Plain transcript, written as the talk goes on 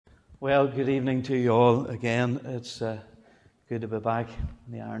Well, good evening to you all again. It's good to be back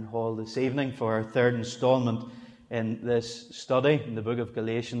in the Iron Hall this evening for our third instalment in this study in the book of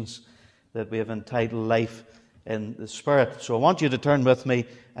Galatians that we have entitled Life in the Spirit. So I want you to turn with me,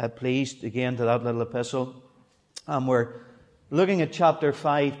 please, again to that little epistle. And we're looking at chapter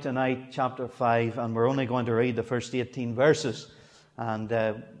 5 tonight, chapter 5, and we're only going to read the first 18 verses. And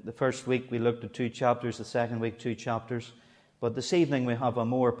the first week we looked at 2 chapters, the second week 2 chapters. But this evening we have a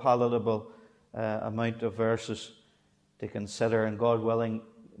more palatable amount of verses to consider. And God willing,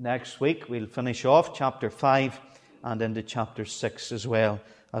 next week we'll finish off chapter 5 and into chapter 6 as well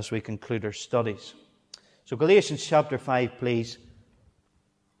as we conclude our studies. So Galatians chapter 5, please.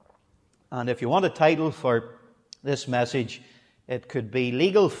 And if you want a title for this message, it could be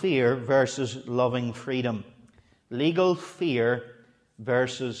Legal Fear versus Loving Freedom. Legal fear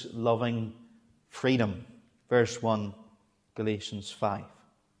versus loving freedom. Verse 1. Galatians 5.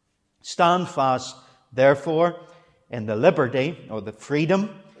 Stand fast, therefore, in the liberty or the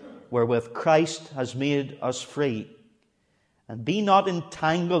freedom wherewith Christ has made us free, and be not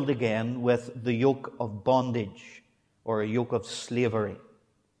entangled again with the yoke of bondage or a yoke of slavery.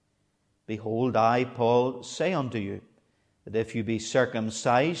 Behold, I, Paul, say unto you, that if you be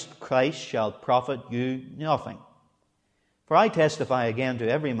circumcised, Christ shall profit you nothing. For I testify again to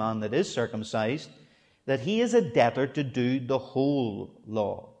every man that is circumcised, that he is a debtor to do the whole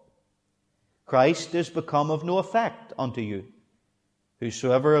law. Christ is become of no effect unto you.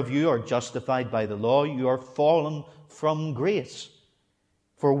 Whosoever of you are justified by the law, you are fallen from grace.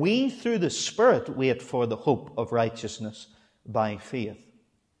 For we through the Spirit wait for the hope of righteousness by faith.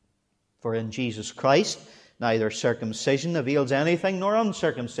 For in Jesus Christ neither circumcision avails anything nor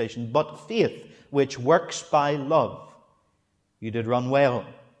uncircumcision, but faith which works by love. You did run well.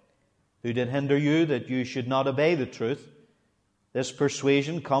 Who did hinder you that you should not obey the truth? This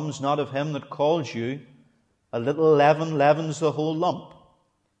persuasion comes not of him that calls you. A little leaven leavens the whole lump.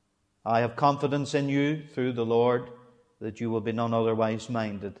 I have confidence in you through the Lord that you will be none otherwise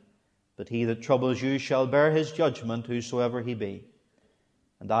minded. But he that troubles you shall bear his judgment, whosoever he be.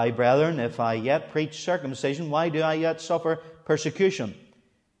 And I, brethren, if I yet preach circumcision, why do I yet suffer persecution?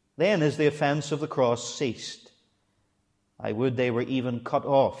 Then is the offence of the cross ceased. I would they were even cut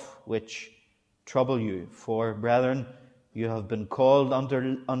off, which trouble you. For, brethren, you have been called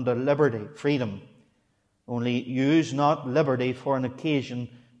under liberty, freedom. Only use not liberty for an occasion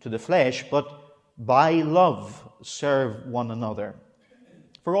to the flesh, but by love serve one another.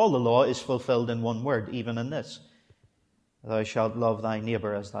 For all the law is fulfilled in one word, even in this: thou shalt love thy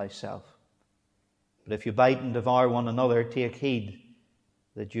neighbour as thyself. But if you bite and devour one another, take heed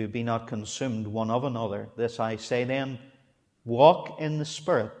that you be not consumed one of another. This I say then, walk in the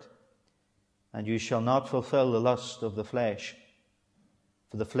Spirit, and you shall not fulfill the lust of the flesh.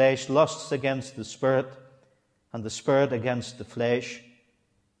 For the flesh lusts against the Spirit, and the Spirit against the flesh,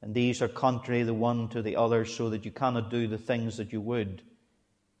 and these are contrary the one to the other, so that you cannot do the things that you would.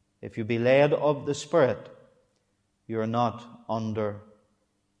 If you be led of the Spirit, you are not under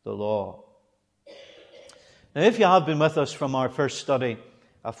the law. Now, if you have been with us from our first study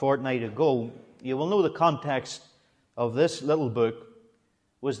a fortnight ago, you will know the context of this little book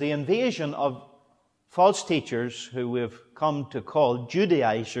was the invasion of false teachers who we've come to call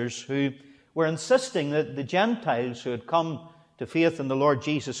Judaizers, who were insisting that the Gentiles who had come to faith in the Lord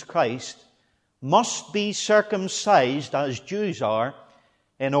Jesus Christ must be circumcised as Jews are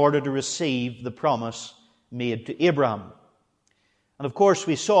in order to receive the promise made to Abraham. And of course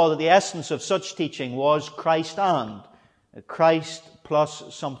we saw that the essence of such teaching was Christ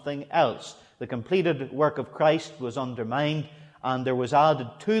plus something else. The completed work of Christ was undermined, and there was added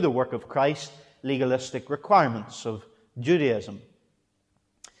to the work of Christ legalistic requirements of Judaism.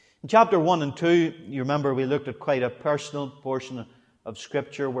 In chapter 1 and 2, you remember we looked at quite a personal portion of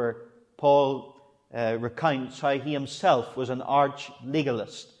Scripture where Paul recounts how he himself was an arch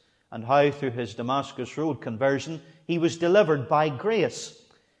legalist and how through his Damascus Road conversion he was delivered by grace.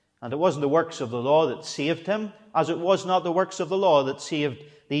 And it wasn't the works of the law that saved him, as it was not the works of the law that saved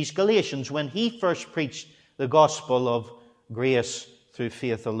these Galatians when he first preached the gospel of grace through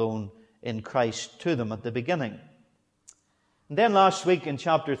faith alone in Christ to them at the beginning. And then last week in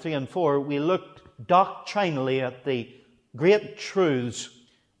chapter 3 and 4, we looked doctrinally at the great truths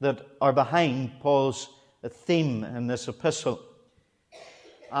that are behind Paul's theme in this epistle.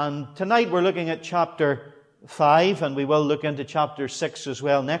 And tonight we're looking at chapter 5, and we will look into chapter 6 as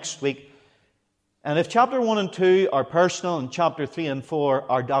well next week. And if chapter 1 and 2 are personal and chapter 3 and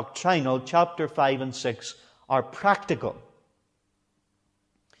 4 are doctrinal, chapter 5 and 6 are practical.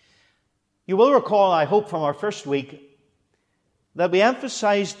 You will recall, I hope, from our first week that we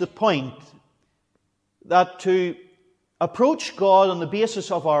emphasize the point that to approach God on the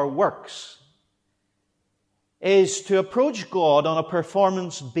basis of our works is to approach God on a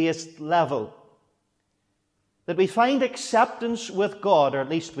performance-based level. That we find acceptance with God, or at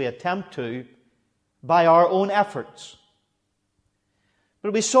least we attempt to, by our own efforts.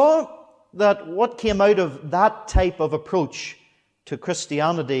 But we saw that what came out of that type of approach to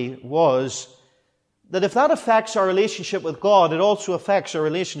Christianity was that if that affects our relationship with God, it also affects our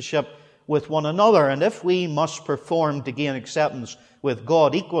relationship with one another. And if we must perform to gain acceptance with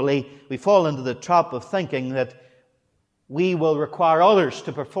God equally, we fall into the trap of thinking that we will require others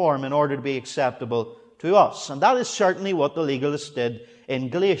to perform in order to be acceptable to us. And that is certainly what the legalists did in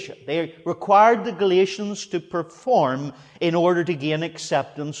Galatia. They required the Galatians to perform in order to gain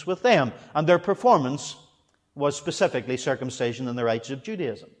acceptance with them. And their performance was specifically circumcision and the rites of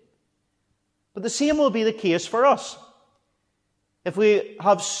Judaism. But the same will be the case for us. If we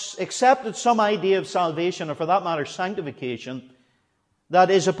have accepted some idea of salvation, or for that matter sanctification, that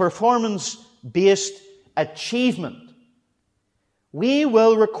is a performance-based achievement, we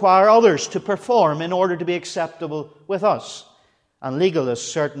will require others to perform in order to be acceptable with us. And legalists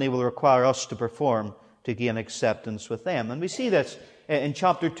certainly will require us to perform to gain acceptance with them. And we see this in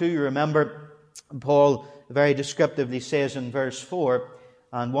chapter 2. You remember Paul very descriptively says in verse 4,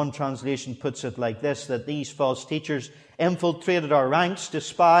 and one translation puts it like this, that these false teachers infiltrated our ranks to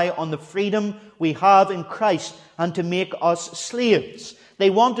spy on the freedom we have in Christ and to make us slaves. They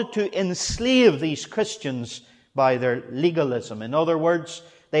wanted to enslave these Christians by their legalism. In other words,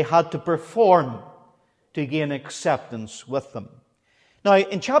 they had to perform to gain acceptance with them. Now,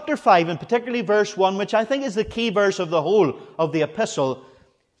 in chapter 5, and particularly verse 1, which I think is the key verse of the whole of the epistle,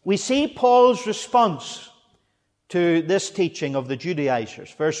 we see Paul's response to this teaching of the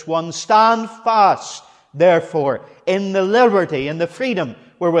Judaizers. Verse 1, "Stand fast, therefore, in the liberty and the freedom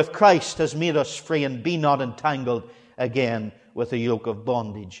wherewith Christ has made us free, and be not entangled again with a yoke of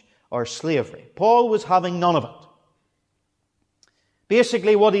bondage or slavery." Paul was having none of it.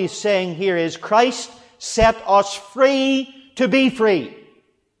 Basically, what he's saying here is Christ set us free to be free.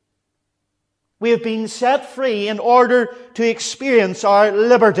 We have been set free in order to experience our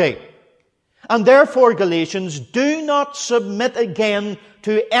liberty. And therefore, Galatians, do not submit again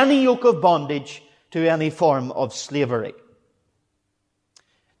to any yoke of bondage, to any form of slavery.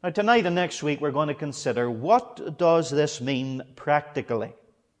 Now, tonight and next week, we're going to consider, what does this mean practically?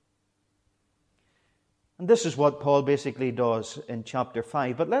 And this is what Paul basically does in chapter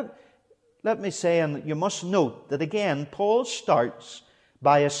 5. But let me say, and you must note, that again, Paul starts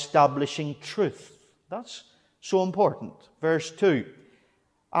by establishing truth. That's so important. Verse 2,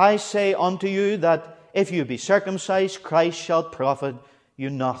 "I say unto you that if you be circumcised, Christ shall profit you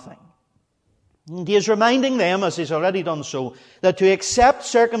nothing." And he is reminding them, as he's already done so, that to accept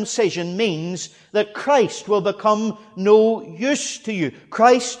circumcision means that Christ will become no use to you.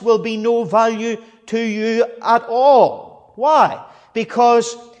 Christ will be no value to you at all. Why?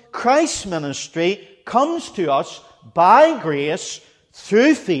 Because Christ's ministry comes to us by grace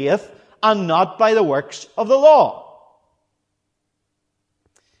through faith and not by the works of the law.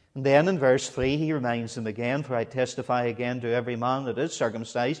 And then in verse 3 he reminds them again, "For I testify again to every man that is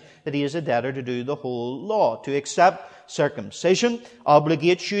circumcised, that he is a debtor to do the whole law." To accept circumcision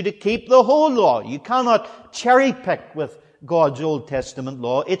obligates you to keep the whole law. You cannot cherry pick with God's Old Testament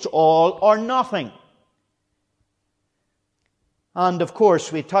law. It's all or nothing. And of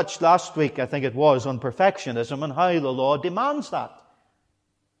course, we touched last week, I think it was, on perfectionism and how the law demands that.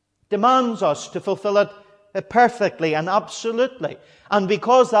 Demands us to fulfill it perfectly and absolutely. And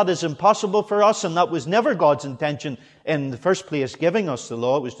because that is impossible for us, and that was never God's intention in the first place giving us the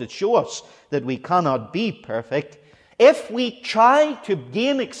law, it was to show us that we cannot be perfect. If we try to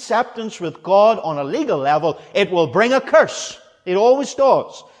gain acceptance with God on a legal level, it will bring a curse. It always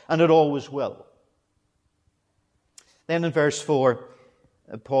does, and it always will. Then in verse 4,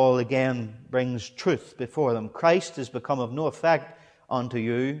 Paul again brings truth before them. "Christ is become of no effect unto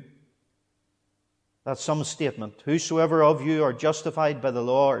you." That's some statement. "Whosoever of you are justified by the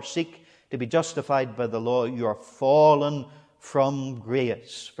law, or seek to be justified by the law, you are fallen from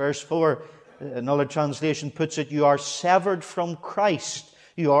grace." Verse 4, another translation puts it, "You are severed from Christ.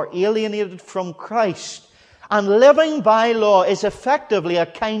 You are alienated from Christ." And living by law is effectively a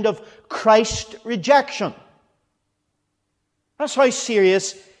kind of Christ rejection. That's how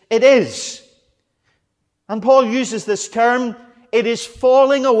serious it is. And Paul uses this term, it is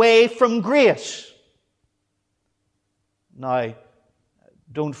falling away from grace. Now,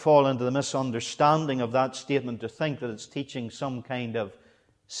 don't fall into the misunderstanding of that statement to think that it's teaching some kind of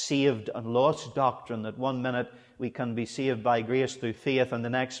saved and lost doctrine, that one minute we can be saved by grace through faith, and the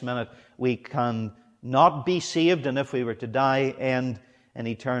next minute we can not be saved, and if we were to die, end in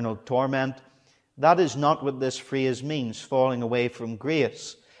eternal torment. That is not what this phrase means, falling away from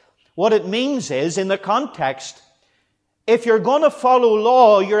grace. What it means is, in the context, if you're going to follow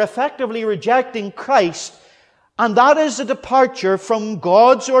law, you're effectively rejecting Christ, and that is a departure from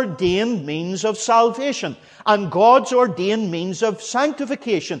God's ordained means of salvation and God's ordained means of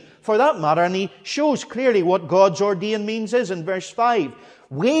sanctification, for that matter. And he shows clearly what God's ordained means is in verse 5.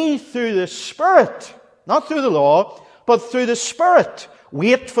 We, through the Spirit, not through the law, but through the Spirit,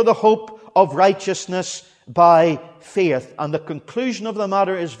 wait for the hope of righteousness by faith. And the conclusion of the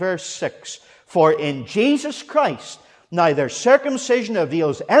matter is verse 6. For in Jesus Christ neither circumcision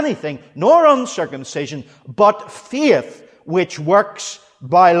avails anything, nor uncircumcision, but faith which works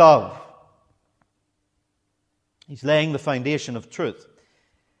by love. He's laying the foundation of truth.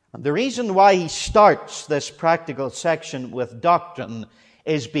 And the reason why he starts this practical section with doctrine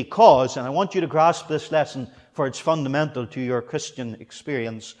is because, and I want you to grasp this lesson, for it's fundamental to your Christian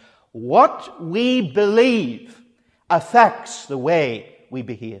experience, what we believe affects the way we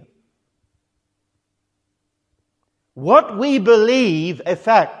behave. What we believe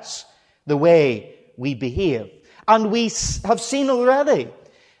affects the way we behave. And we have seen already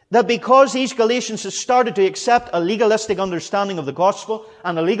that because these Galatians have started to accept a legalistic understanding of the gospel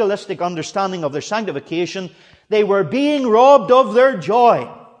and a legalistic understanding of their sanctification, they were being robbed of their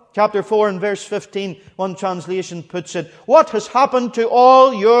joy. Chapter 4 and verse 15, one translation puts it, what has happened to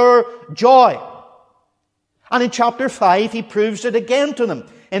all your joy? And in chapter 5, he proves it again to them.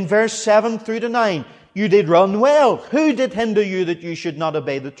 In verse 7 through to 9, you did run well. Who did hinder you that you should not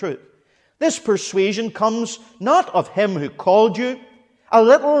obey the truth? This persuasion comes not of him who called you. A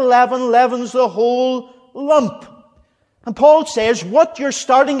little leaven leavens the whole lump. And Paul says what you're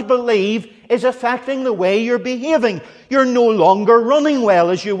starting to believe is affecting the way you're behaving. You're no longer running well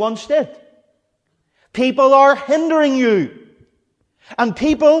as you once did. People are hindering you. And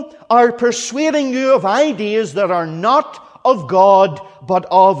people are persuading you of ideas that are not of God, but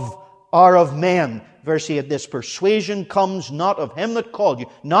are of men. Verse 8, this persuasion comes not of him that called you,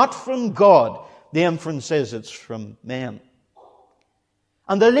 not from God. The inference is it's from men.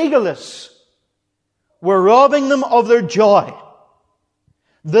 And the legalists were robbing them of their joy.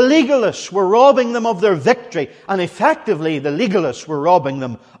 The legalists were robbing them of their victory. And effectively, the legalists were robbing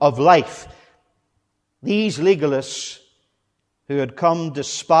them of life. These legalists who had come to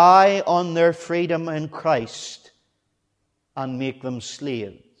spy on their freedom in Christ and make them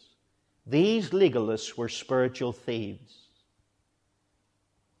slaves. These legalists were spiritual thieves.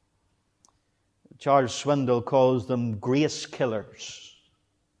 Charles Swindoll calls them grace killers.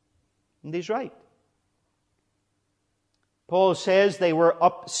 And he's right. Paul says they were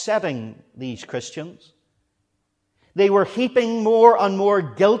upsetting these Christians. They were heaping more and more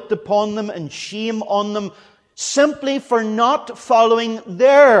guilt upon them and shame on them simply for not following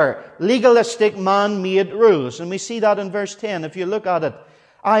their legalistic man-made rules. And we see that in verse 10. If you look at it,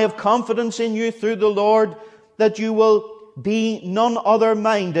 I have confidence in you through the Lord that you will be none other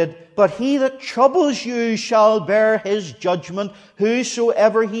minded, but he that troubles you shall bear his judgment,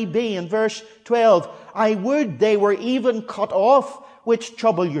 whosoever he be. In verse 12, I would they were even cut off which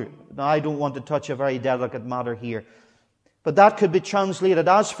trouble you. Now, I don't want to touch a very delicate matter here, but that could be translated,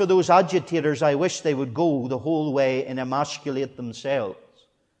 as for those agitators, I wish they would go the whole way and emasculate themselves.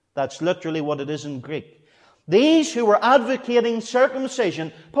 That's literally what it is in Greek. These who were advocating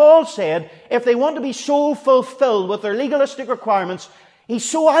circumcision, Paul said, if they want to be so fulfilled with their legalistic requirements, he's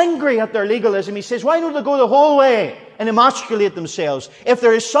so angry at their legalism, he says, why don't they go the whole way and emasculate themselves? If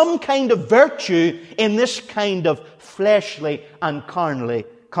there is some kind of virtue in this kind of fleshly and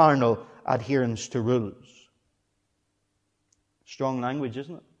carnal adherence to rules. Strong language,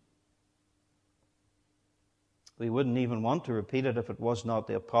 isn't it? We wouldn't even want to repeat it if it was not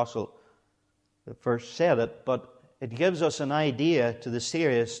the apostle that first said it, but it gives us an idea to the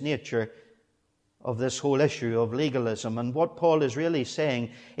serious nature of this whole issue of legalism. And what Paul is really saying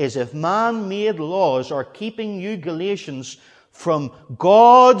is, if man-made laws are keeping you Galatians from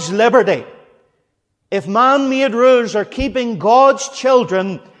God's liberty, if man-made rules are keeping God's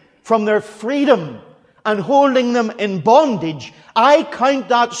children from their freedom and holding them in bondage, I count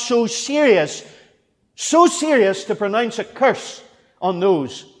that so serious to pronounce a curse on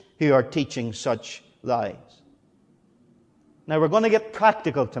those who are teaching such lies. Now, we're going to get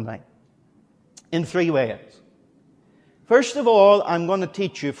practical tonight in three ways. First of all, I'm going to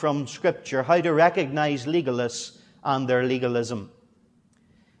teach you from Scripture how to recognize legalists and their legalism.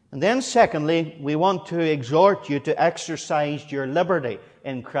 And then secondly, we want to exhort you to exercise your liberty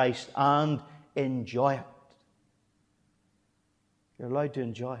in Christ and enjoy it. You're allowed to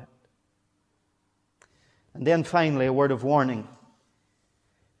enjoy it. And then finally, a word of warning.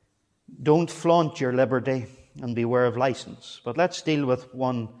 Don't flaunt your liberty and beware of license. But let's deal with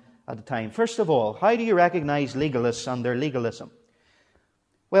one at a time. First of all, how do you recognize legalists and their legalism?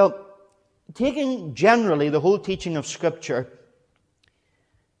 Well, taking generally the whole teaching of Scripture,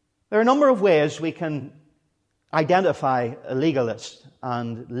 there are a number of ways we can identify a legalist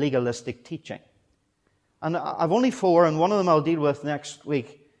and legalistic teaching. And I've only four, and one of them I'll deal with next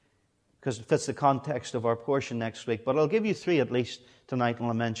week because it fits the context of our portion next week. But I'll give you three at least tonight, and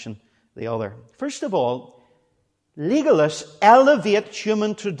I'll mention the other. First of all, legalists elevate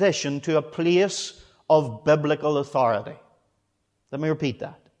human tradition to a place of biblical authority. Let me repeat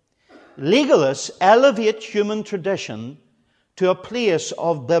that. Legalists elevate human tradition to a place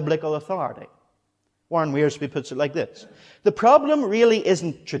of biblical authority. Warren Wiersbe puts it like this. The problem really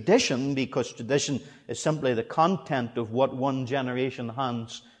isn't tradition, because tradition is simply the content of what one generation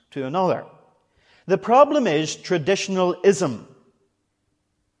hands to another. The problem is traditionalism,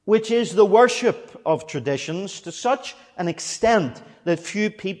 which is the worship of traditions to such an extent that few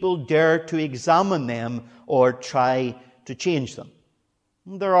people dare to examine them or try to change them.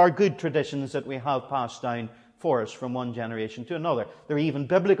 There are good traditions that we have passed down for us from one generation to another. There are even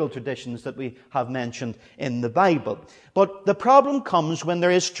biblical traditions that we have mentioned in the Bible. But the problem comes when there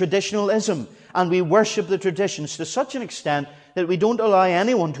is traditionalism and we worship the traditions to such an extent that we don't allow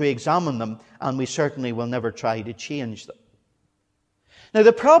anyone to examine them, and we certainly will never try to change them. Now,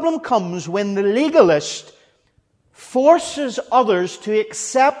 the problem comes when the legalist forces others to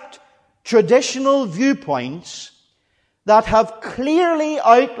accept traditional viewpoints that have clearly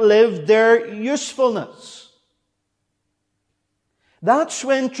outlived their usefulness. That's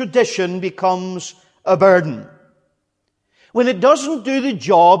when tradition becomes a burden. When it doesn't do the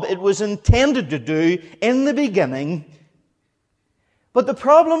job it was intended to do in the beginning. But the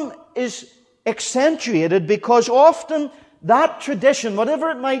problem is accentuated because often that tradition,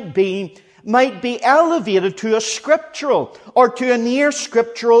 whatever it might be elevated to a scriptural or to a near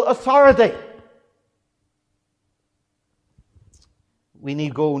scriptural authority. We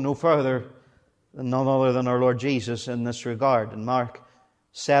need go no further than none other than our Lord Jesus in this regard. In Mark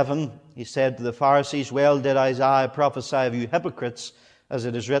 7, he said to the Pharisees, "Well did Isaiah prophesy of you hypocrites, as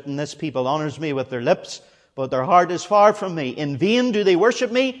it is written, this people honors me with their lips, but their heart is far from me. In vain do they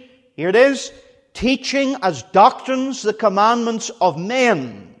worship me," here it is, "teaching as doctrines the commandments of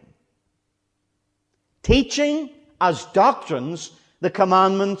men." Teaching as doctrines the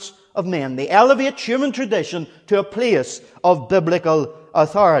commandments of men. They elevate human tradition to a place of biblical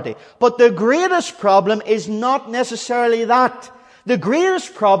authority. But the greatest problem is not necessarily that. The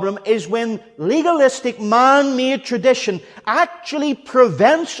greatest problem is when legalistic man-made tradition actually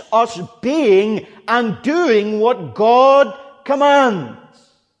prevents us being and doing what God commands.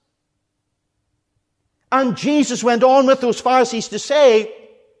 And Jesus went on with those Pharisees to say,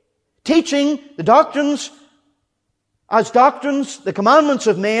 teaching the doctrines as doctrines, the commandments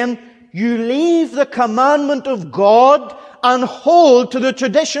of men, you leave the commandment of God and hold to the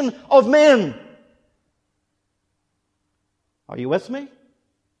tradition of men. Are you with me?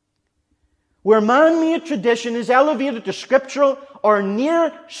 Where man-made tradition is elevated to scriptural or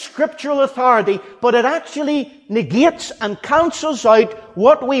near scriptural authority, but it actually negates and cancels out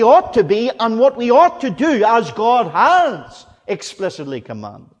what we ought to be and what we ought to do as God has explicitly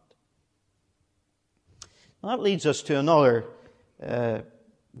commanded. That leads us to another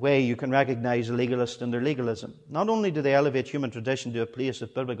way you can recognize a legalist and their legalism. Not only do they elevate human tradition to a place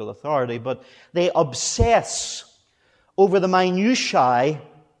of biblical authority, but they obsess over the minutiae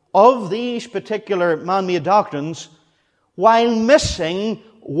of these particular man-made doctrines while missing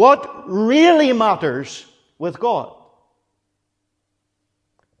what really matters with God.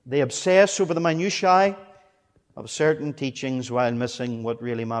 They obsess over the minutiae of certain teachings while missing what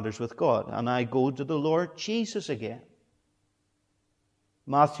really matters with God. And I go to the Lord Jesus again.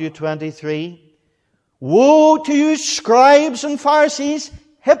 Matthew 23. Woe to you, scribes and Pharisees,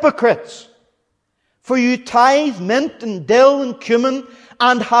 hypocrites! For you tithe mint and dill and cumin,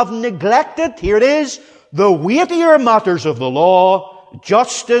 and have neglected, here it is, the weightier matters of the law,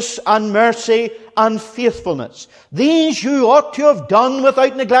 justice and mercy and faithfulness. These you ought to have done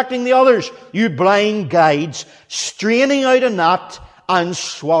without neglecting the others, you blind guides, straining out a gnat and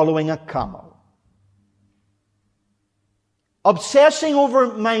swallowing a camel. Obsessing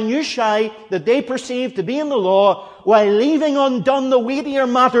over minutiae that they perceive to be in the law, while leaving undone the weightier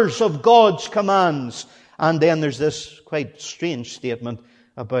matters of God's commands. And then there's this quite strange statement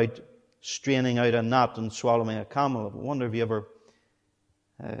about straining out a gnat and swallowing a camel. I wonder if you ever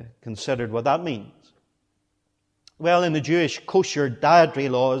considered what that means. Well, in the Jewish kosher dietary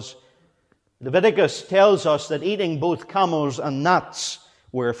laws, Leviticus tells us that eating both camels and gnats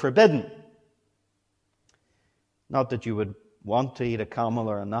were forbidden. Not that you would want to eat a camel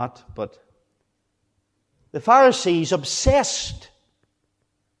or a gnat, but the Pharisees obsessed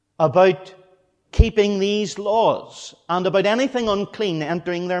about keeping these laws and about anything unclean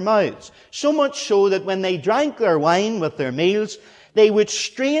entering their mouths. So much so that when they drank their wine with their meals, they would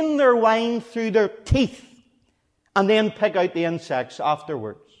strain their wine through their teeth and then pick out the insects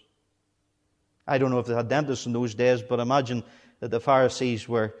afterwards. I don't know if they had dentists in those days, but imagine that the Pharisees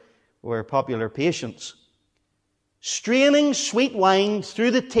were popular patients. Straining sweet wine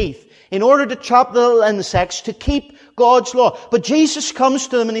through the teeth in order to chop the little insects to keep God's law. But Jesus comes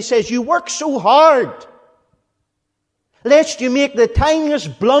to them and He says, you work so hard, lest you make the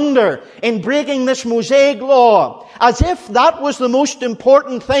tiniest blunder in breaking this Mosaic law. As if that was the most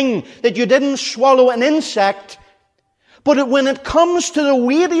important thing, that you didn't swallow an insect. But when it comes to the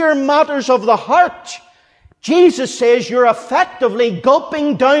weightier matters of the heart, Jesus says you're effectively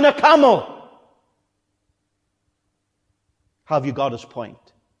gulping down a camel. Have you got His point?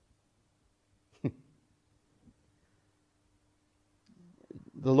 The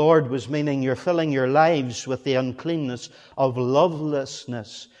Lord was meaning you're filling your lives with the uncleanness of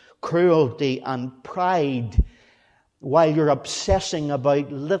lovelessness, cruelty, and pride, while you're obsessing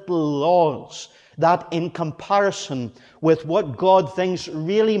about little laws that, in comparison with what God thinks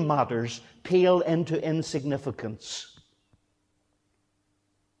really matters, pale into insignificance.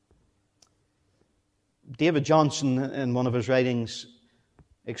 David Johnson, in one of his writings,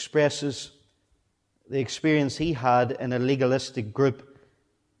 expresses the experience he had in a legalistic group.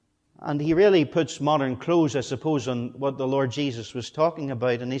 And he really puts modern clothes, I suppose, on what the Lord Jesus was talking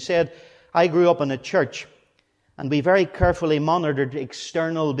about. And he said, I grew up in a church, and we very carefully monitored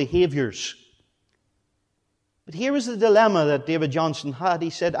external behaviors. But here was the dilemma that David Johnson had.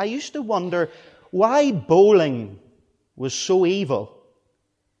 He said, I used to wonder why bowling was so evil,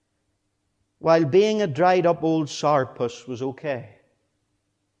 while being a dried-up old sourpuss was okay.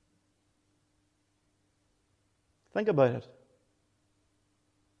 Think about it.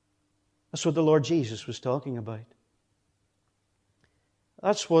 That's what the Lord Jesus was talking about.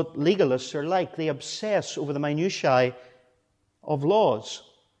 That's what legalists are like. They obsess over the minutiae of laws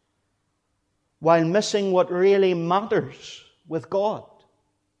while missing what really matters with God.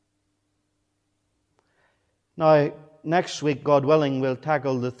 Now, next week, God willing, we'll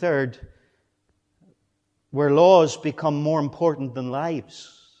tackle the third, where laws become more important than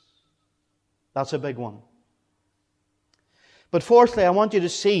lives. That's a big one. But fourthly, I want you to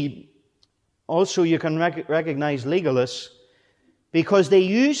see, also you can recognize legalists because they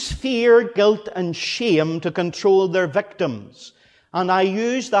use fear, guilt, and shame to control their victims. And I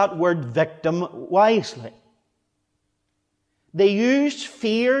use that word victim wisely. They use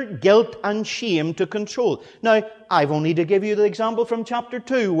fear, guilt, and shame to control. Now, I've only to give you the example from chapter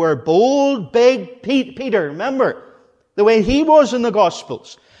 2, where bold, big Peter, remember, the way he was in the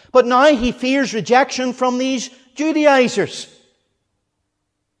Gospels. But now he fears rejection from these Judaizers.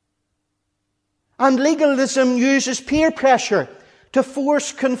 And legalism uses peer pressure to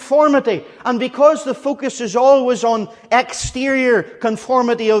force conformity. And because the focus is always on exterior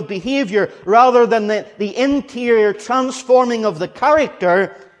conformity of behavior rather than the interior transforming of the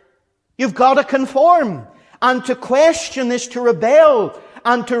character, you've got to conform. And to question is to rebel.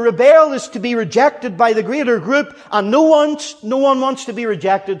 And to rebel is to be rejected by the greater group. And no one wants to be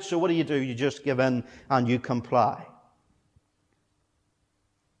rejected. So what do? You just give in and you comply.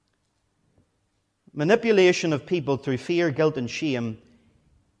 Manipulation of people through fear, guilt, and shame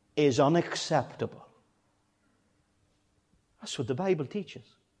is unacceptable. That's what the Bible teaches.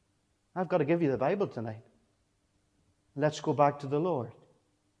 I've got to give you the Bible tonight. Let's go back to the Lord.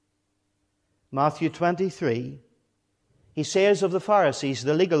 Matthew 23, he says of the Pharisees,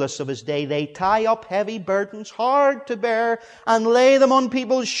 the legalists of his day, they tie up heavy burdens, hard to bear, and lay them on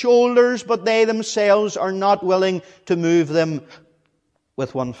people's shoulders, but they themselves are not willing to move them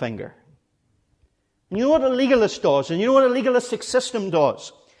with one finger. And you know what a legalist does? And you know what a legalistic system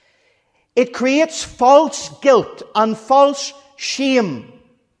does? It creates false guilt and false shame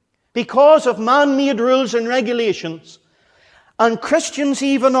because of man-made rules and regulations. And Christians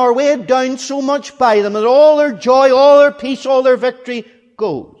even are weighed down so much by them that all their joy, all their peace, all their victory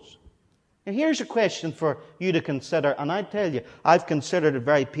goes. And here's a question for you to consider. And I tell you, I've considered it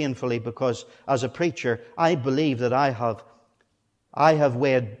very painfully because as a preacher, I believe that I have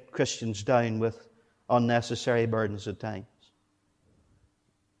weighed Christians down with unnecessary burdens at times.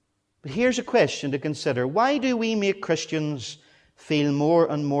 But here's a question to consider. Why do we make Christians feel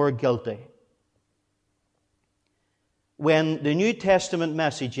more and more guilty? when the New Testament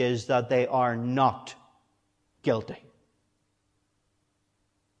message is that they are not guilty.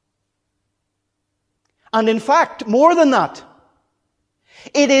 And in fact, more than that,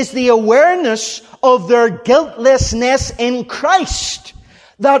 it is the awareness of their guiltlessness in Christ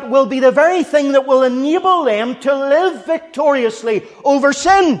that will be the very thing that will enable them to live victoriously over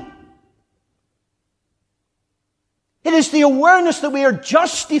sin. It is the awareness that we are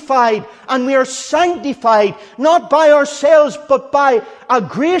justified and we are sanctified, not by ourselves, but by a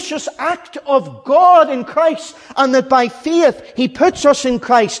gracious act of God in Christ, and that by faith He puts us in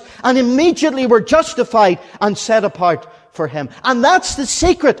Christ, and immediately we're justified and set apart for Him. And that's the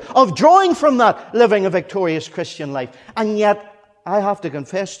secret of drawing from that, living a victorious Christian life. And yet, I have to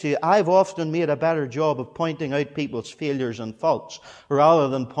confess to you, I've often made a better job of pointing out people's failures and faults rather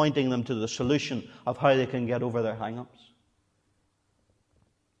than pointing them to the solution of how they can get over their hang-ups.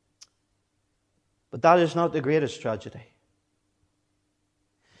 But that is not the greatest tragedy.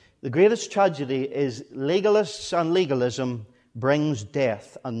 The greatest tragedy is legalists and legalism brings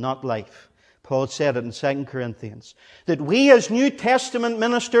death and not life. Paul said it in 2 Corinthians. That we as New Testament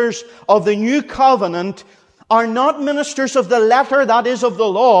ministers of the New Covenant are not ministers of the letter, that is of the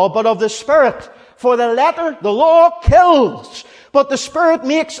law, but of the Spirit. For the letter, the law kills, but the Spirit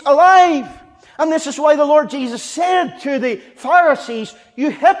makes alive. And this is why the Lord Jesus said to the Pharisees, you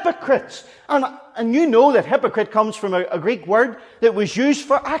hypocrites. And you know that hypocrite comes from a Greek word that was used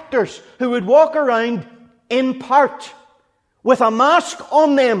for actors who would walk around in part with a mask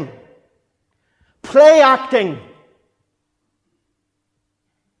on them, play acting.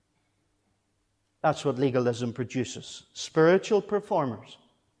 That's what legalism produces. Spiritual performers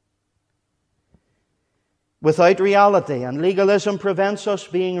without reality. And legalism prevents us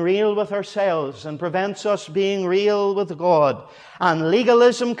being real with ourselves and prevents us being real with God. And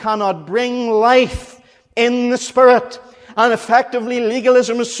legalism cannot bring life in the Spirit. And effectively,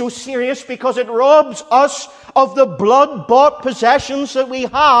 legalism is so serious because it robs us of the blood-bought possessions that we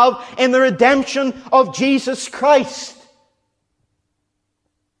have in the redemption of Jesus Christ.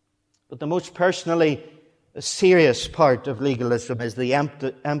 But the most personally serious part of legalism is the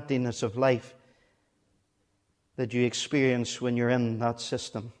emptiness of life that you experience when you're in that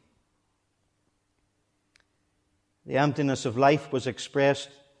system. The emptiness of life was expressed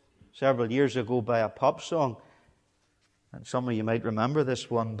several years ago by a pop song. And some of you might remember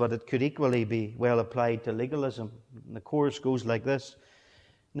this one, but it could equally be well applied to legalism. And the chorus goes like this: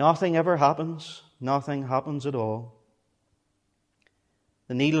 nothing ever happens, nothing happens at all.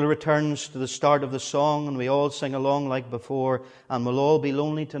 The needle returns to the start of the song, and we all sing along like before, and we'll all be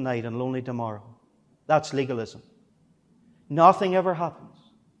lonely tonight and lonely tomorrow. That's legalism. Nothing ever happens.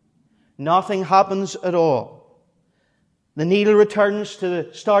 Nothing happens at all. The needle returns to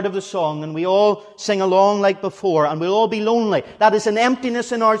the start of the song, and we all sing along like before, and we'll all be lonely. That is an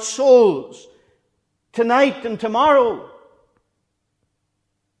emptiness in our souls, tonight and tomorrow.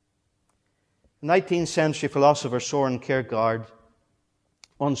 The 19th century philosopher Soren Kierkegaard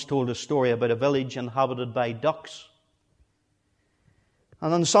once told a story about a village inhabited by ducks.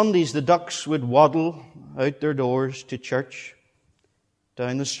 And on Sundays, the ducks would waddle out their doors to church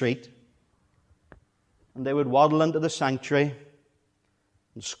down the street. And they would waddle into the sanctuary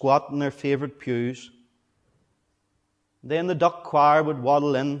and squat in their favourite pews. Then the duck choir would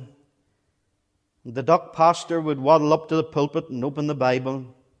waddle in. And the duck pastor would waddle up to the pulpit and open the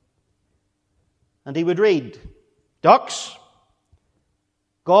Bible. And he would read, "Ducks,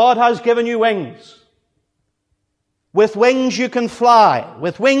 God has given you wings. With wings you can fly.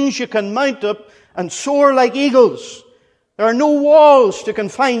 With wings you can mount up and soar like eagles. There are no walls to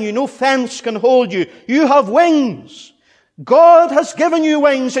confine you. No fence can hold you. You have wings. God has given you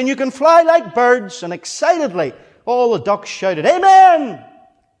wings and you can fly like birds." And excitedly, all the ducks shouted, "Amen!"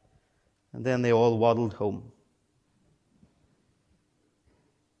 And then they all waddled home.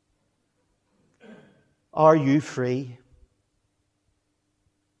 Are you free?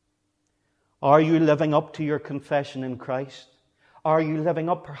 Are you living up to your confession in Christ? Are you living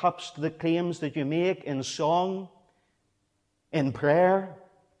up perhaps to the claims that you make in song, in prayer,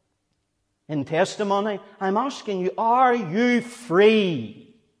 in testimony? I'm asking you, are you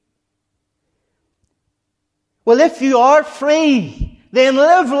free? Well, if you are free, then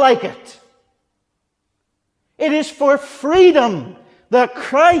live like it. It is for freedom that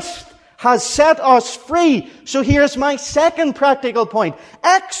Christ has set us free. So here's my second practical point.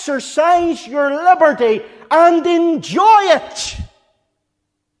 Exercise your liberty and enjoy it.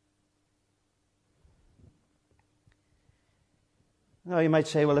 Now you might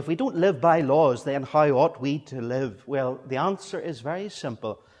say, well, if we don't live by laws, then how ought we to live? Well, the answer is very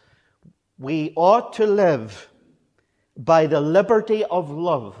simple. We ought to live by the liberty of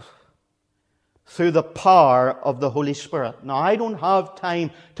love through the power of the Holy Spirit. Now, I don't have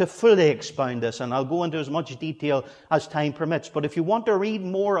time to fully expound this, and I'll go into as much detail as time permits. But if you want to read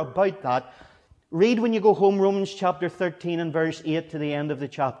more about that, read when you go home Romans chapter 13 and verse 8 to the end of the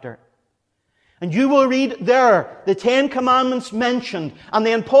chapter. And you will read there the 10 Commandments mentioned. And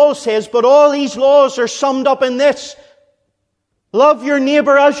then Paul says, but all these laws are summed up in this: love your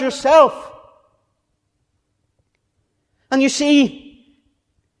neighbor as yourself. And you see,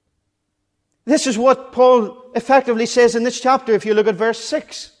 this is what Paul effectively says in this chapter if you look at verse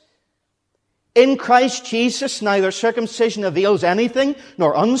 6. In Christ Jesus neither circumcision avails anything,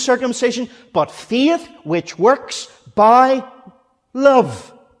 nor uncircumcision, but faith which works by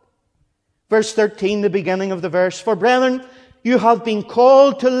love. Verse 13, the beginning of the verse. For brethren, you have been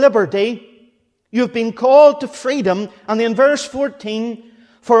called to liberty. You've been called to freedom. And then verse 14,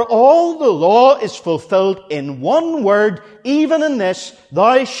 for all the law is fulfilled in one word, even in this,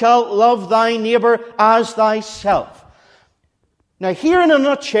 thou shalt love thy neighbor as thyself. Now here in a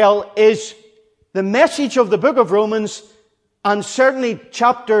nutshell is the message of the book of Romans, and certainly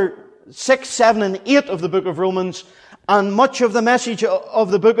chapter 6, 7, and 8 of the book of Romans, and much of the message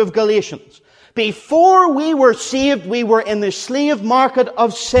of the book of Galatians. Before we were saved, we were in the slave market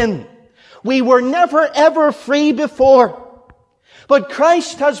of sin. We were never ever free before. But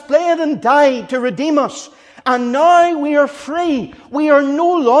Christ has bled and died to redeem us. And now we are free. We are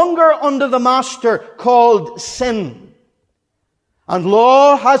no longer under the master called sin. And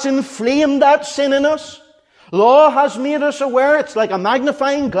law has inflamed that sin in us. Law has made us aware. It's like a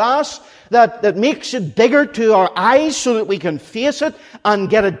magnifying glass that makes it bigger to our eyes so that we can face it and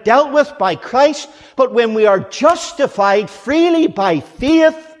get it dealt with by Christ. But when we are justified freely by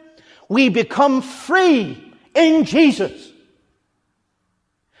faith, we become free in Jesus.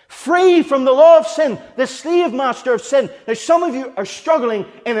 Free from the law of sin, the slave master of sin. Now some of you are struggling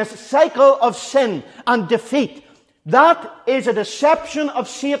in a cycle of sin and defeat. That is a deception of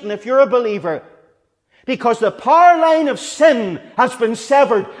Satan if you're a believer. Because the power line of sin has been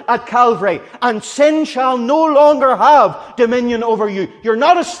severed at Calvary. And sin shall no longer have dominion over you. You're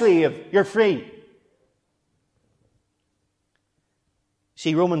not a slave, you're free.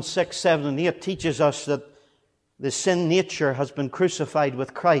 See, Romans 6, 7, and 8 teaches us that the sin nature has been crucified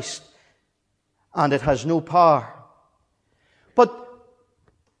with Christ, and it has no power. But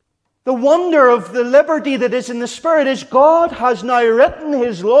the wonder of the liberty that is in the Spirit is God has now written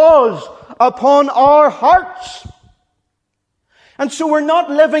His laws upon our hearts. And so we're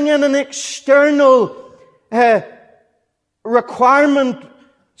not living in an external requirement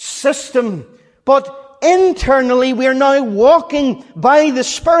system, but internally, we are now walking by the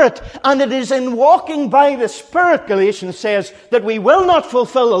Spirit. And it is in walking by the Spirit, Galatians says, that we will not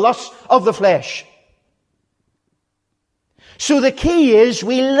fulfill the lusts of the flesh. So the key is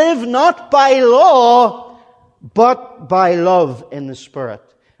we live not by law, but by love in the Spirit.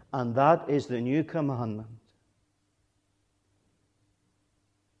 And that is the new commandment.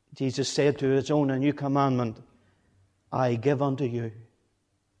 Jesus said to His own, a new commandment I give unto you,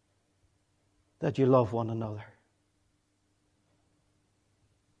 that you love one another.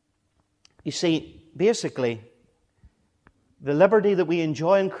 You see, basically, the liberty that we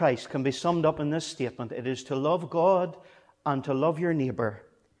enjoy in Christ can be summed up in this statement. It is to love God and to love your neighbor.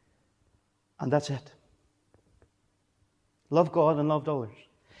 And that's it. Love God and love others.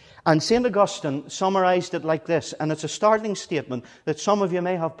 And St. Augustine summarized it like this, and it's a startling statement that some of you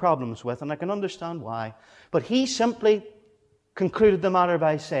may have problems with, and I can understand why. But he simply concluded the matter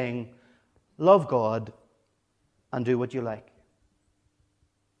by saying, love God and do what you like.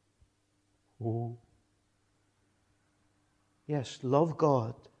 Oh. Yes, love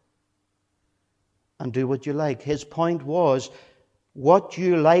God and do what you like. His point was, what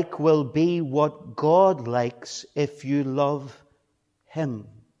you like will be what God likes if you love Him.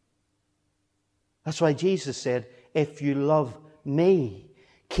 That's why Jesus said, if you love me,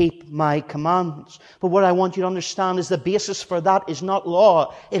 keep my commandments. But what I want you to understand is the basis for that is not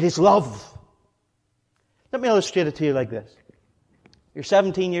law, it is love. Let me illustrate it to you like this. You're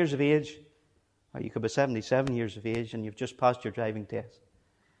 17 years of age, or you could be 77 years of age, and you've just passed your driving test.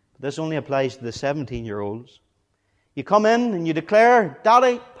 But this only applies to the 17-year-olds. You come in and you declare,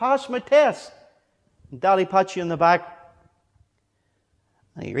 Daddy, pass my test. And Daddy pats you in the back,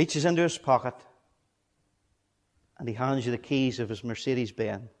 and he reaches into his pocket, and he hands you the keys of his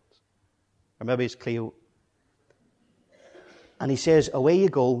Mercedes-Benz, or maybe his Clio. And he says, away you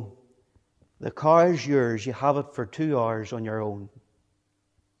go. The car is yours. You have it for 2 hours on your own.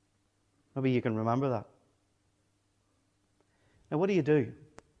 Maybe you can remember that. Now, what do?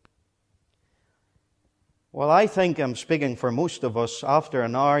 Well, I think I'm speaking for most of us. After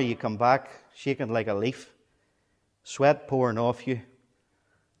an hour, you come back shaking like a leaf, sweat pouring off you.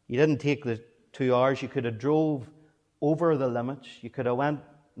 You didn't take the 2 hours. You could have drove over the limits. You could have went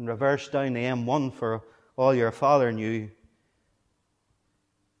and reversed down the M1 for all your father knew.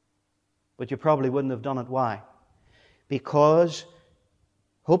 But you probably wouldn't have done it. Why? Because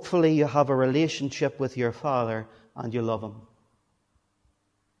hopefully you have a relationship with your Father and you love Him.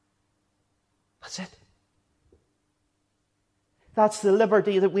 That's it. That's the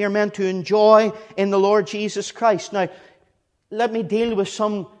liberty that we are meant to enjoy in the Lord Jesus Christ. Now, let me deal with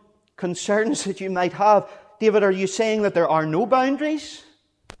some concerns that you might have. David, are you saying that there are no boundaries?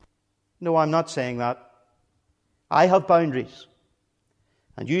 No, I'm not saying that. I have boundaries.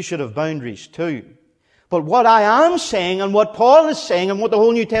 And you should have boundaries too. But what I am saying, and what Paul is saying, and what the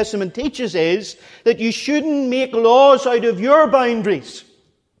whole New Testament teaches is that you shouldn't make laws out of your boundaries.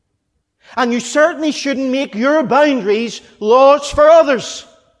 And you certainly shouldn't make your boundaries laws for others.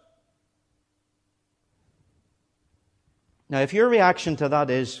 Now, if your reaction to that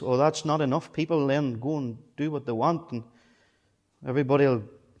is, oh, that's not enough, people then go and do what they want and everybody will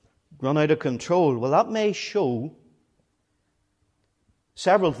run out of control. Well, that may show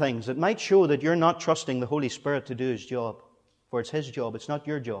several things. It might show that you're not trusting the Holy Spirit to do His job. For it's His job, it's not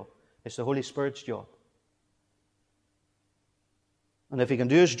your job. It's the Holy Spirit's job. And if He can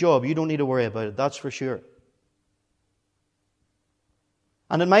do His job, you don't need to worry about it, that's for sure.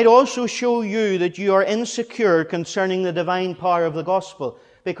 And it might also show you that you are insecure concerning the divine power of the gospel.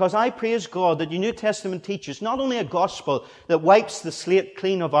 Because I praise God that the New Testament teaches not only a gospel that wipes the slate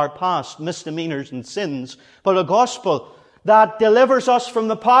clean of our past misdemeanors and sins, but a gospel that delivers us from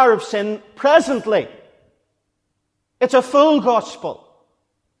the power of sin presently. It's a full gospel.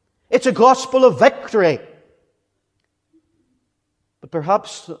 It's a gospel of victory. But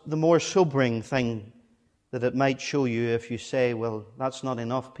perhaps the more sobering thing that it might show you, if you say, well, that's not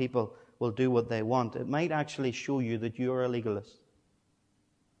enough, people will do what they want, it might actually show you that you are a legalist.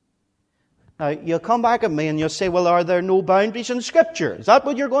 Now, you'll come back at me and you'll say, well, are there no boundaries in Scripture? Is that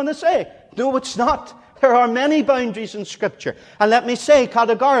what you're going to say? No, it's not. There are many boundaries in Scripture. And let me say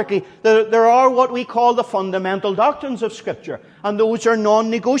categorically that there are what we call the fundamental doctrines of Scripture. And those are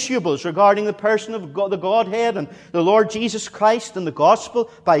non-negotiables regarding the person of God, the Godhead and the Lord Jesus Christ and the gospel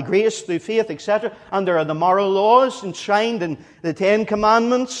by grace through faith, etc. And there are the moral laws enshrined in the 10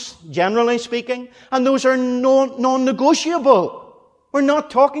 Commandments, generally speaking. And those are non-negotiable. We're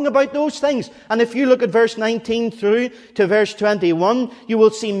not talking about those things. And if you look at verse 19 through to verse 21, you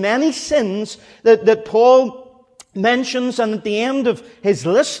will see many sins that Paul mentions. And at the end of his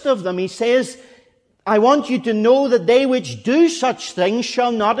list of them, he says, I want you to know that they which do such things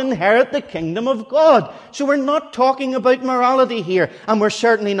shall not inherit the kingdom of God. So we're not talking about morality here. And we're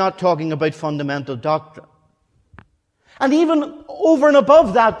certainly not talking about fundamental doctrine. And even over and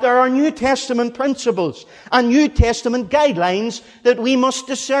above that, there are New Testament principles and New Testament guidelines that we must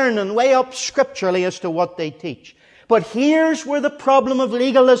discern and weigh up scripturally as to what they teach. But here's where the problem of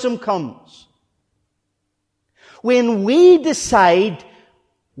legalism comes. When we decide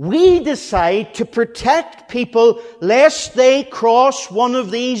to protect people lest they cross one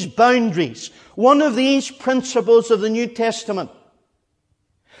of these boundaries, one of these principles of the New Testament.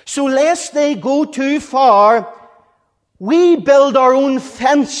 So lest they go too far, we build our own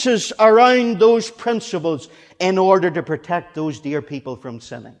fences around those principles in order to protect those dear people from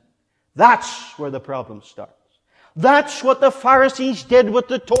sinning. That's where the problem starts. That's what the Pharisees did with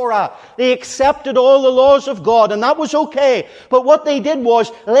the Torah. They accepted all the laws of God, and that was okay. But what they did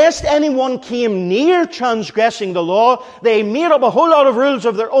was, lest anyone came near transgressing the law, they made up a whole lot of rules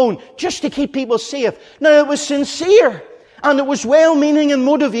of their own just to keep people safe. Now, it was sincere, and it was well-meaning and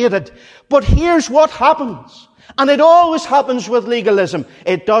motivated. But here's what happens. And it always happens with legalism.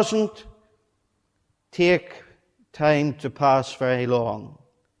 It doesn't take time to pass very long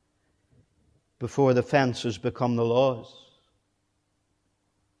before the fences become the laws.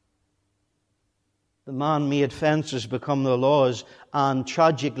 The man-made fences become the laws, and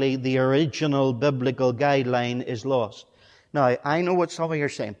tragically the original biblical guideline is lost. Now, I know what some of you are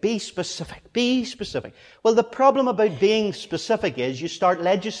saying. Be specific. Be specific. Well, the problem about being specific is you start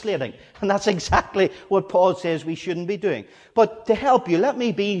legislating. And that's exactly what Paul says we shouldn't be doing. But to help you, let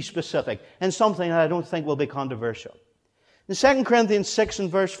me be specific in something that I don't think will be controversial. In 2 Corinthians 6 and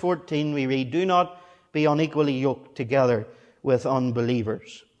verse 14 we read, do not be unequally yoked together with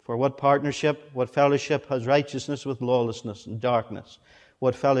unbelievers. For what partnership, what fellowship has righteousness with lawlessness and darkness?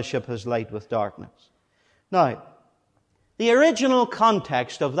 What fellowship has light with darkness? Now, the original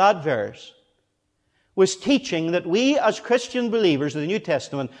context of that verse was teaching that we as Christian believers of the New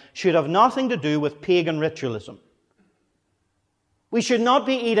Testament should have nothing to do with pagan ritualism. We should not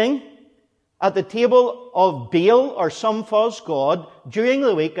be eating at the table of Baal or some false god during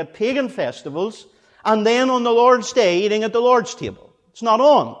the week at pagan festivals, and then on the Lord's Day eating at the Lord's table. It's not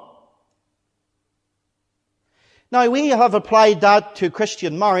on. Now, we have applied that to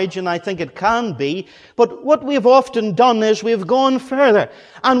Christian marriage, and I think it can be, but what we've often done is we've gone further,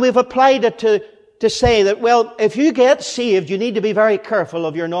 and we've applied it to say that, well, if you get saved, you need to be very careful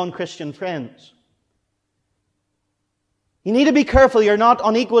of your non-Christian friends. You need to be careful you're not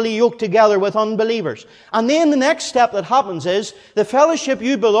unequally yoked together with unbelievers. And then the next step that happens is the fellowship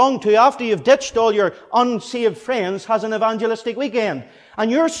you belong to after you've ditched all your unsaved friends has an evangelistic weekend. And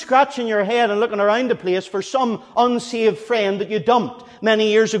you're scratching your head and looking around the place for some unsaved friend that you dumped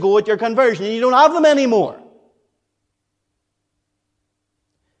many years ago at your conversion, and you don't have them anymore.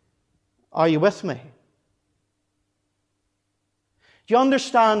 Are you with me? Do you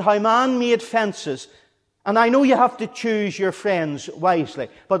understand how man made fences? And I know you have to choose your friends wisely.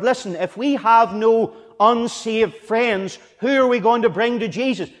 But listen, if we have no unsaved friends, who are we going to bring to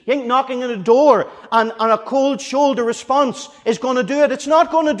Jesus? You think knocking on a door and a cold shoulder response is going to do it? It's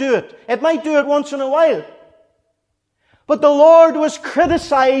not going to do it. It might do it once in a while. But the Lord was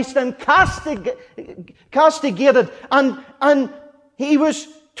criticized and castigated, and He was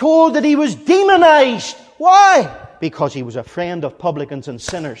told that He was demonized. Why? Because He was a friend of publicans and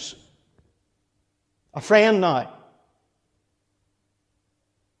sinners. A friend now.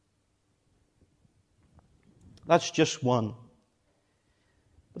 That's just one.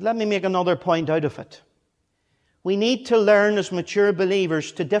 But let me make another point out of it. We need to learn as mature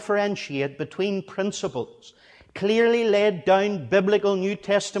believers to differentiate between principles, clearly laid down biblical New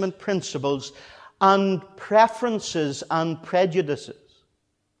Testament principles, and preferences and prejudices.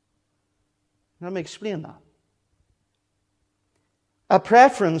 Let me explain that. A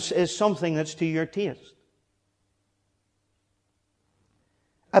preference is something that's to your taste.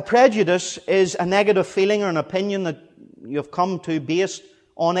 A prejudice is a negative feeling or an opinion that you've come to based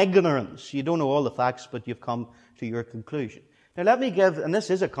on ignorance. You don't know all the facts, but you've come to your conclusion. Now let me give, and this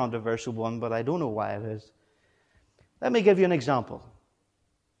is a controversial one, but I don't know why it is. Let me give you an example.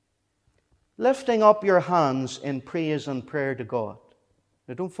 Lifting up your hands in praise and prayer to God.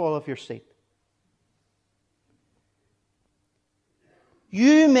 Now don't fall off your seat.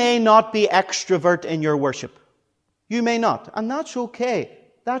 You may not be extrovert in your worship. You may not. And that's okay.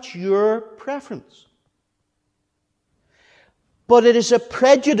 That's your preference. But it is a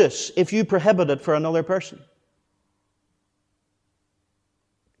prejudice if you prohibit it for another person.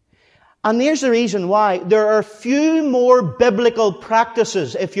 And here's the reason why. There are few more biblical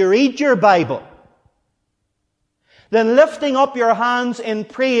practices, if you read your Bible, than lifting up your hands in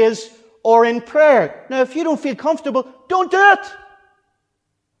praise or in prayer. Now, if you don't feel comfortable, don't do it.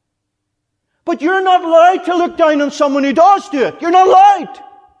 But you're not allowed to look down on someone who does do it. You're not allowed.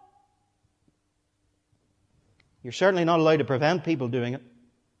 You're certainly not allowed to prevent people doing it.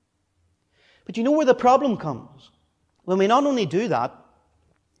 But you know where the problem comes? When we not only do that,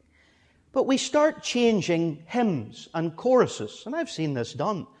 but we start changing hymns and choruses. And I've seen this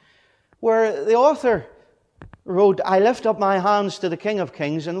done. Where the author wrote, I lift up my hands to the King of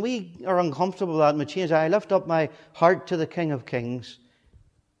Kings, and we are uncomfortable with that and we change. I lift up my heart to the King of Kings.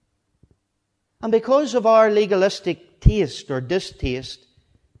 And because of our legalistic taste or distaste,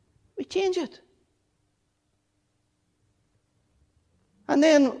 we change it.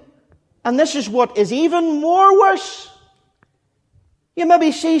 And this is what is even more worse. You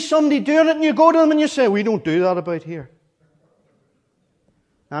maybe see somebody doing it and you go to them and you say, we don't do that about here.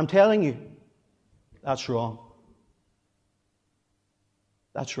 I'm telling you, that's wrong.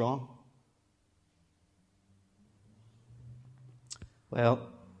 That's wrong. Well,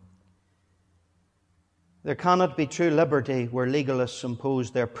 there cannot be true liberty where legalists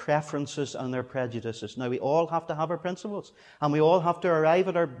impose their preferences and their prejudices. Now, we all have to have our principles, and we all have to arrive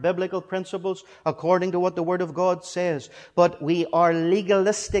at our biblical principles according to what the Word of God says. But we are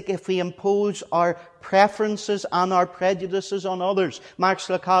legalistic if we impose our preferences and our prejudices on others. Max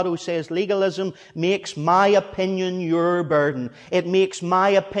Lucado says, legalism makes my opinion your burden. It makes my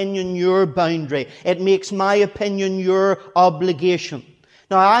opinion your boundary. It makes my opinion your obligation.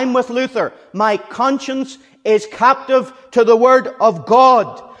 Now, I'm with Luther. My conscience is captive to the Word of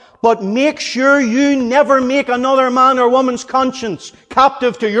God. But make sure you never make another man or woman's conscience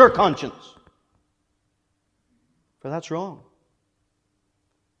captive to your conscience. For that's wrong.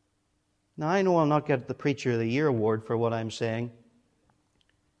 Now, I know I'll not get the Preacher of the Year award for what I'm saying.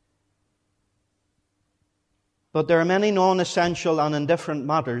 But there are many non-essential and indifferent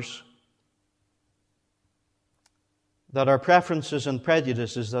matters that are preferences and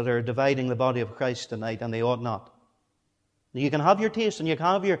prejudices that are dividing the body of Christ tonight, and they ought not. You can have your taste and you can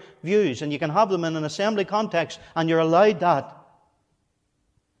have your views and you can have them in an assembly context, and you're allowed that.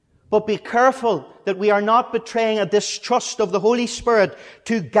 But be careful that we are not betraying a distrust of the Holy Spirit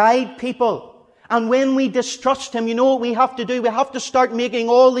to guide people. And when we distrust Him, you know what we have to do? We have to start making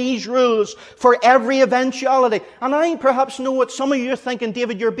all these rules for every eventuality. And I perhaps know what some of you are thinking,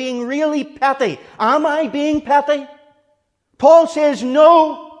 David, you're being really petty. Am I being petty? Paul says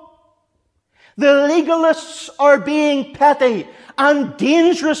no. The legalists are being petty, and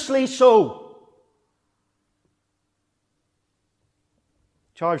dangerously so.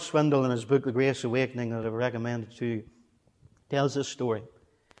 Charles Swindoll, in his book, The Grace Awakening, that I've recommended to you, tells this story.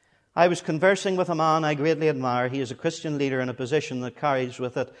 I was conversing with a man I greatly admire. He is a Christian leader in a position that carries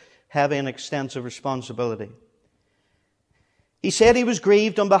with it heavy and extensive responsibility. He said he was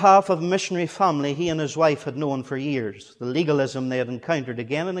grieved on behalf of a missionary family he and his wife had known for years. The legalism they had encountered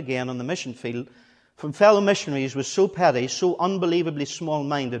again and again on the mission field from fellow missionaries was so petty, so unbelievably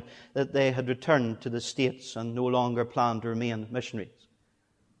small-minded, that they had returned to the States and no longer planned to remain missionaries.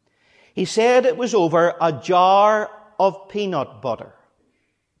 He said it was over a jar of peanut butter.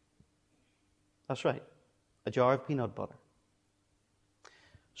 That's right, a jar of peanut butter.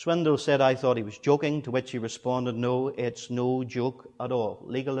 Swindoll said I thought he was joking, to which he responded, no, it's no joke at all.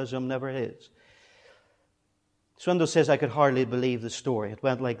 Legalism never is. Swindoll says I could hardly believe the story. It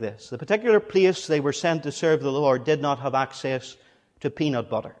went like this. The particular place they were sent to serve the Lord did not have access to peanut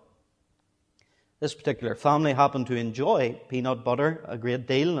butter. This particular family happened to enjoy peanut butter a great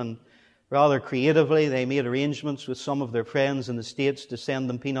deal, and rather creatively they made arrangements with some of their friends in the States to send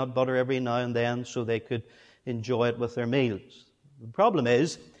them peanut butter every now and then so they could enjoy it with their meals. The problem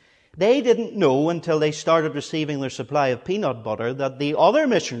is, they didn't know until they started receiving their supply of peanut butter that the other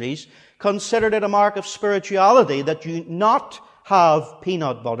missionaries considered it a mark of spirituality that you not have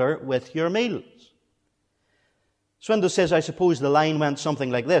peanut butter with your meals. Swindoll says, I suppose the line went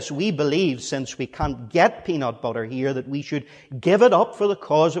something like this. We believe, since we can't get peanut butter here, that we should give it up for the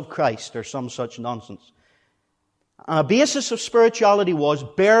cause of Christ, or some such nonsense. A basis of spirituality was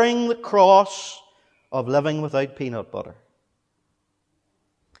bearing the cross of living without peanut butter.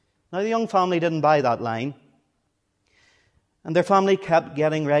 Now, the young family didn't buy that line. And their family kept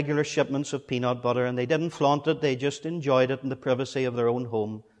getting regular shipments of peanut butter, and they didn't flaunt it, they just enjoyed it in the privacy of their own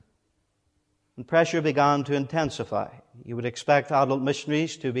home. And pressure began to intensify. You would expect adult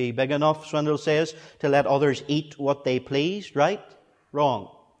missionaries to be big enough, Swindoll says, to let others eat what they pleased, right? Wrong.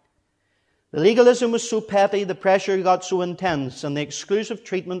 The legalism was so petty, the pressure got so intense, and the exclusive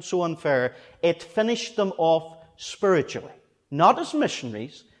treatment so unfair, it finished them off spiritually. Not as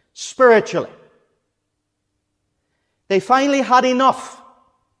missionaries, spiritually. They finally had enough.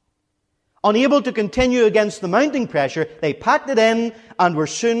 Unable to continue against the mounting pressure, they packed it in and were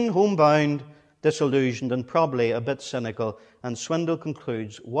soon homebound, disillusioned, and probably a bit cynical. And Swindoll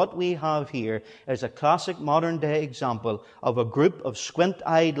concludes, what we have here is a classic modern-day example of a group of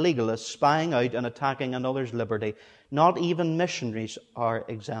squint-eyed legalists spying out and attacking another's liberty. Not even missionaries are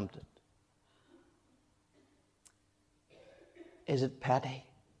exempted. Is it petty?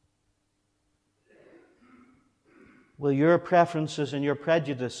 Will your preferences and your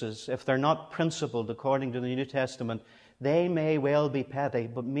prejudices, if they're not principled according to the New Testament, they may well be petty,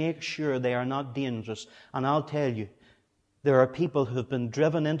 but make sure they are not dangerous. And I'll tell you, there are people who have been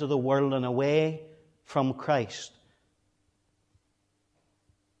driven into the world and away from Christ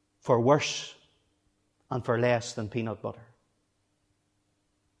for worse and for less than peanut butter.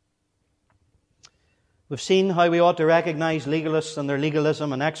 We've seen how we ought to recognize legalists and their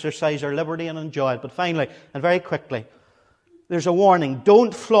legalism and exercise our liberty and enjoy it. But finally, and very quickly, there's a warning.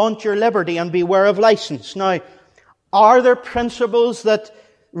 Don't flaunt your liberty and beware of license. Now, are there principles that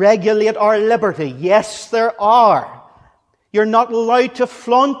regulate our liberty? Yes, there are. You're not allowed to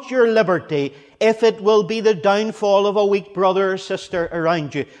flaunt your liberty if it will be the downfall of a weak brother or sister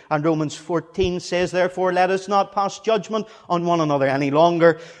around you. And Romans 14 says, therefore, let us not pass judgment on one another any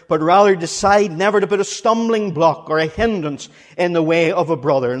longer, but rather decide never to put a stumbling block or a hindrance in the way of a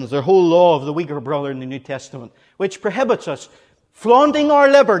brother. And there's the whole law of the weaker brother in the New Testament, which prohibits us flaunting our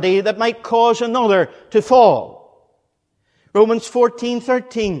liberty that might cause another to fall. Romans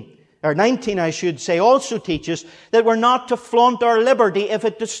 14:13. Or 19, I should say, also teaches that we're not to flaunt our liberty if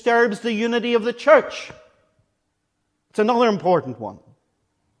it disturbs the unity of the church. It's another important one.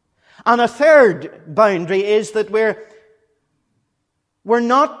 And a third boundary is that we're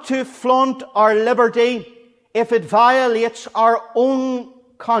not to flaunt our liberty if it violates our own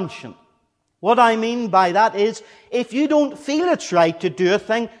conscience. What I mean by that is, if you don't feel it's right to do a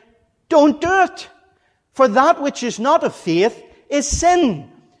thing, don't do it. For that which is not of faith is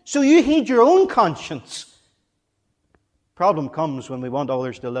sin. So you heed your own conscience. Problem comes when we want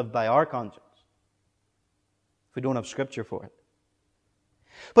others to live by our conscience, if we don't have Scripture for it.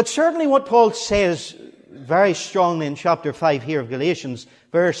 But certainly what Paul says very strongly in chapter 5 here of Galatians,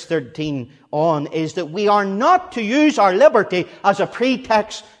 verse 13 on, is that we are not to use our liberty as a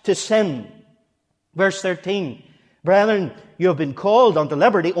pretext to sin. Verse 13, brethren, you have been called unto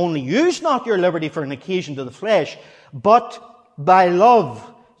liberty, only use not your liberty for an occasion to the flesh, but by love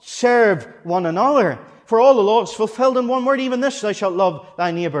serve one another. For all the law is fulfilled in one word, even this, thou shalt love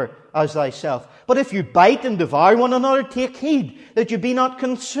thy neighbour as thyself. But if you bite and devour one another, take heed that you be not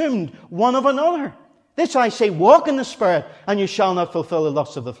consumed one of another. This I say, walk in the Spirit, and you shall not fulfill the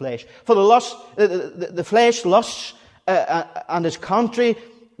lusts of the flesh. For the flesh lusts and is contrary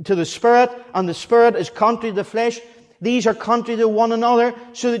to the Spirit, and the Spirit is contrary to the flesh. These are contrary to one another,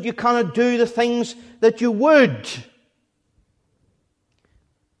 so that you cannot do the things that you would.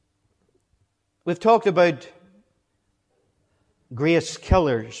 We've talked about grace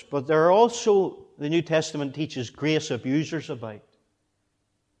killers, but there are also, the New Testament teaches, grace abusers about.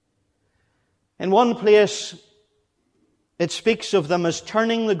 In one place, it speaks of them as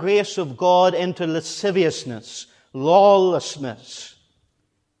turning the grace of God into lasciviousness, lawlessness.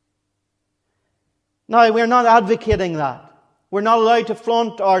 Now, we're not advocating that. We're not allowed to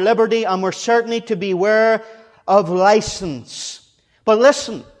flaunt our liberty, and we're certainly to beware of license. But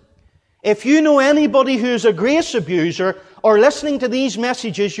listen, if you know anybody who is a grace abuser, or listening to these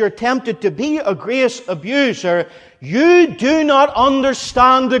messages you're tempted to be a grace abuser, you do not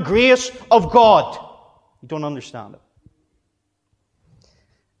understand the grace of God. You don't understand it.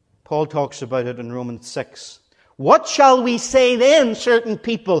 Paul talks about it in Romans 6. What shall we say then, certain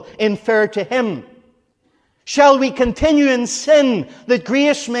people infer to him? Shall we continue in sin that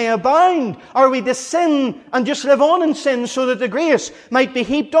grace may abound? Are we to sin and just live on in sin so that the grace might be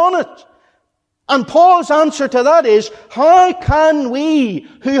heaped on it? And Paul's answer to that is, how can we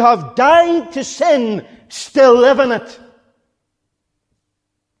who have died to sin still live in it?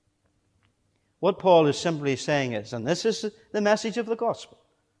 What Paul is simply saying is, and this is the message of the gospel,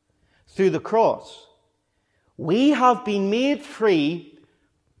 through the cross, we have been made free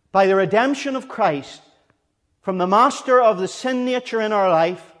by the redemption of Christ from the master of the sin nature in our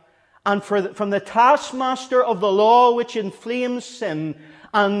life and from the taskmaster of the law which inflames sin.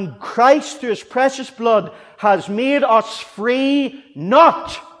 And Christ, through His precious blood, has made us free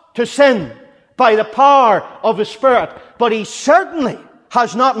not to sin by the power of the Spirit. But He certainly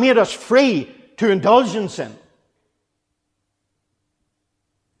has not made us free to indulge in sin.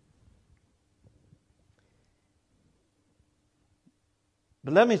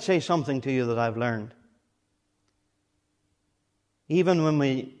 But let me say something to you that I've learned. Even when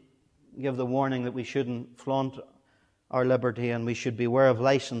we give the warning that we shouldn't flaunt our liberty and we should beware of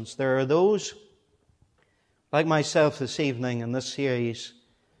license, there are those, like myself this evening in this series,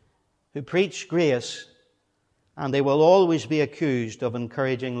 who preach grace, and they will always be accused of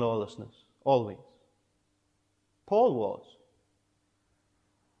encouraging lawlessness. Always. Paul was.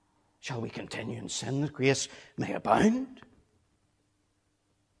 Shall we continue in sin that grace may abound?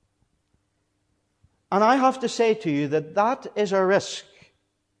 And I have to say to you that that is a risk.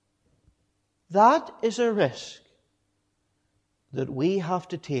 That is a risk that we have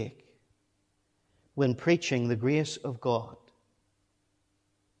to take when preaching the grace of God.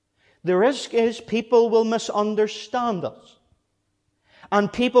 The risk is people will misunderstand us.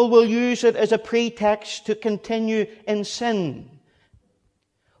 And people will use it as a pretext to continue in sin.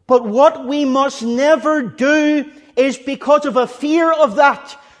 But what we must never do is, because of a fear of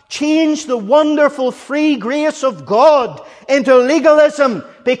that, change the wonderful free grace of God into legalism,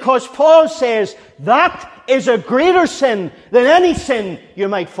 because Paul says that is a greater sin than any sin you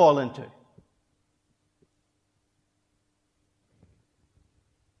might fall into.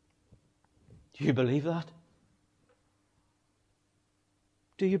 Do you believe that?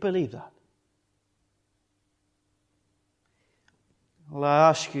 Do you believe that? Well, I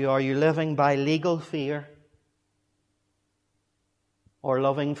ask you, are you living by legal fear or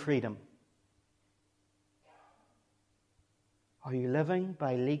loving freedom? Are you living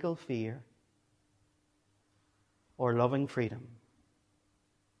by legal fear or loving freedom?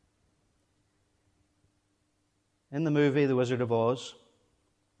 In the movie The Wizard of Oz,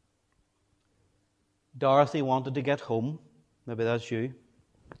 Dorothy wanted to get home. Maybe that's you.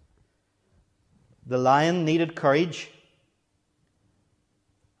 The lion needed courage,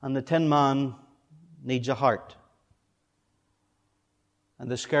 and the Tin Man needs a heart. And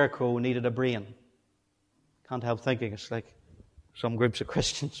the Scarecrow needed a brain. Can't help thinking it's like some groups of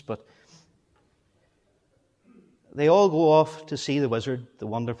Christians, but they all go off to see the wizard, the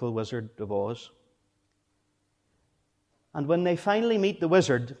wonderful Wizard of Oz. And when they finally meet the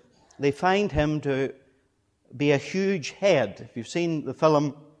wizard, they find him to be a huge head. If you've seen the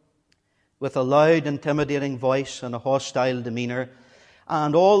film, with a loud, intimidating voice and a hostile demeanour,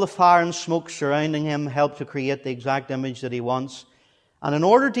 and all the fire and smoke surrounding him help to create the exact image that he wants. And in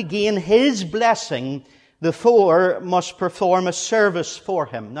order to gain his blessing, the four must perform a service for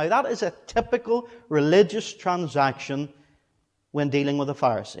him. Now, that is a typical religious transaction when dealing with a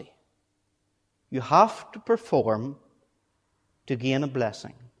Pharisee. You have to perform to gain a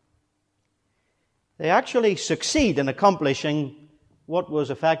blessing. They actually succeed in accomplishing what was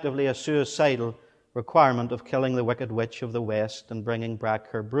effectively a suicidal requirement of killing the wicked witch of the West and bringing back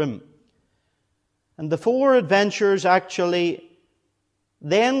her broom. And the four adventurers actually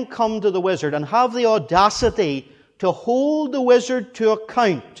then come to the wizard and have the audacity to hold the wizard to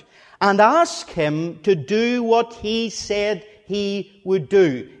account and ask him to do what he said he would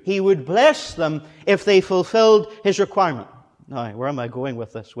do. He would bless them if they fulfilled his requirement. Now, where am I going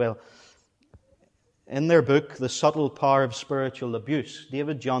with this? Well, in their book, The Subtle Power of Spiritual Abuse,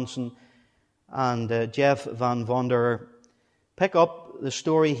 David Johnson and Jeff Van Vonderer pick up the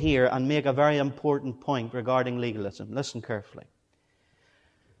story here and make a very important point regarding legalism. Listen carefully.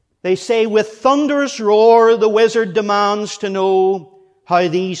 They say, with thunderous roar, the wizard demands to know how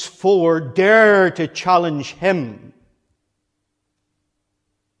these four dare to challenge him.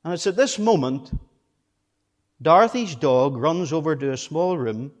 And it's at this moment, Dorothy's dog runs over to a small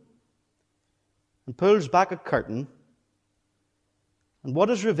room and pulls back a curtain. And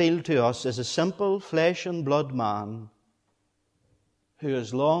what is revealed to us is a simple flesh and blood man who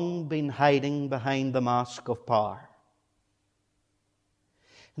has long been hiding behind the mask of power.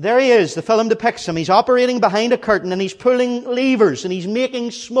 There he is. The film depicts him. He's operating behind a curtain and he's pulling levers and he's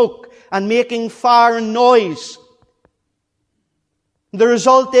making smoke and making fire and noise. The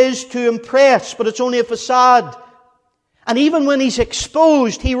result is to impress, but it's only a facade. And even when he's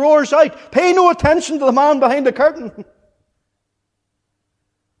exposed, he roars out, "Pay no attention to the man behind the curtain."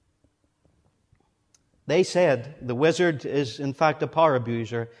 They said the wizard is in fact a power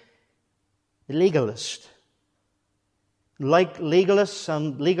abuser, a legalist. Like legalists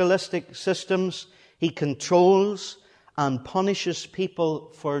and legalistic systems, he controls and punishes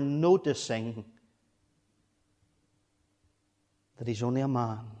people for noticing that he's only a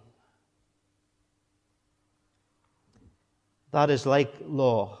man. That is like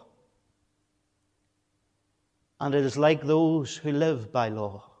law. And it is like those who live by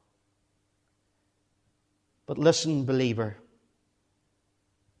law. But listen, believer,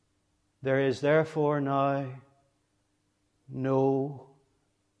 there is therefore now no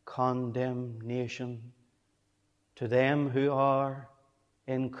condemnation to them who are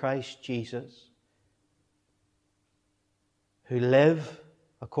in Christ Jesus, who live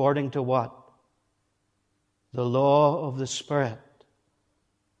according to what? The law of the Spirit.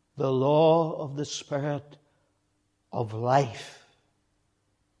 The law of the Spirit of life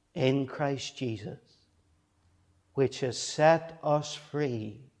in Christ Jesus, which has set us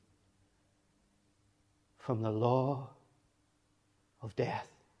free from the law of death.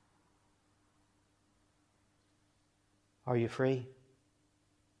 Are you free?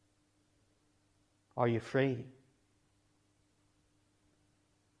 Are you free?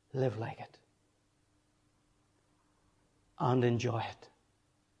 Live like it and enjoy it.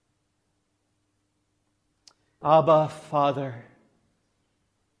 Abba, Father,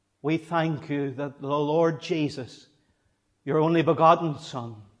 we thank you that the Lord Jesus, your only begotten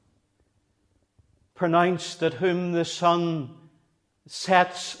Son, pronounced that whom the Son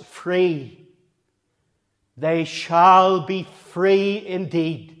sets free, they shall be free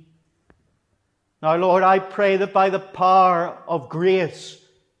indeed. Now, Lord, I pray that by the power of grace,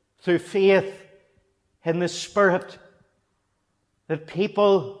 through faith in the Spirit, that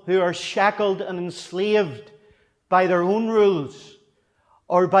people who are shackled and enslaved by their own rules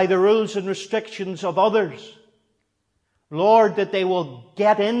or by the rules and restrictions of others, Lord, that they will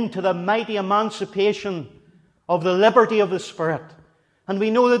get into the mighty emancipation of the liberty of the Spirit. And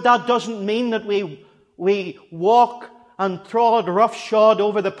we know that that doesn't mean that we walk and trod roughshod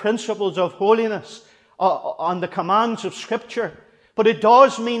over the principles of holiness on the commands of Scripture. But it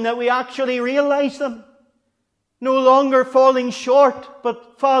does mean that we actually realize them. No longer falling short,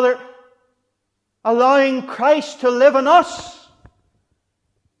 but, Father, allowing Christ to live in us.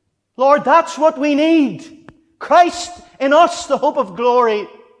 Lord, that's what we need. Christ in us, the hope of glory.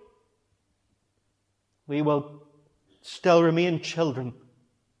 We will still remain children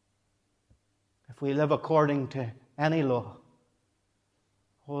if we live according to any law.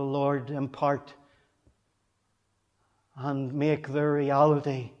 Oh Lord, impart and make their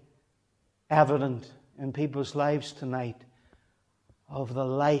reality evident in people's lives tonight of the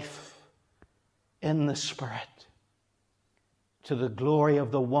life in the Spirit, to the glory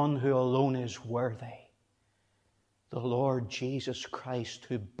of the one who alone is worthy, the Lord Jesus Christ,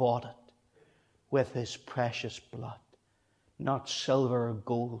 who bought it with His precious blood. Not silver or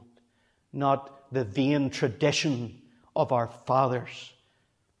gold, not the vain tradition of our fathers,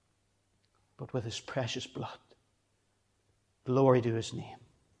 but with His precious blood. Glory to His name.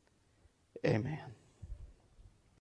 Amen.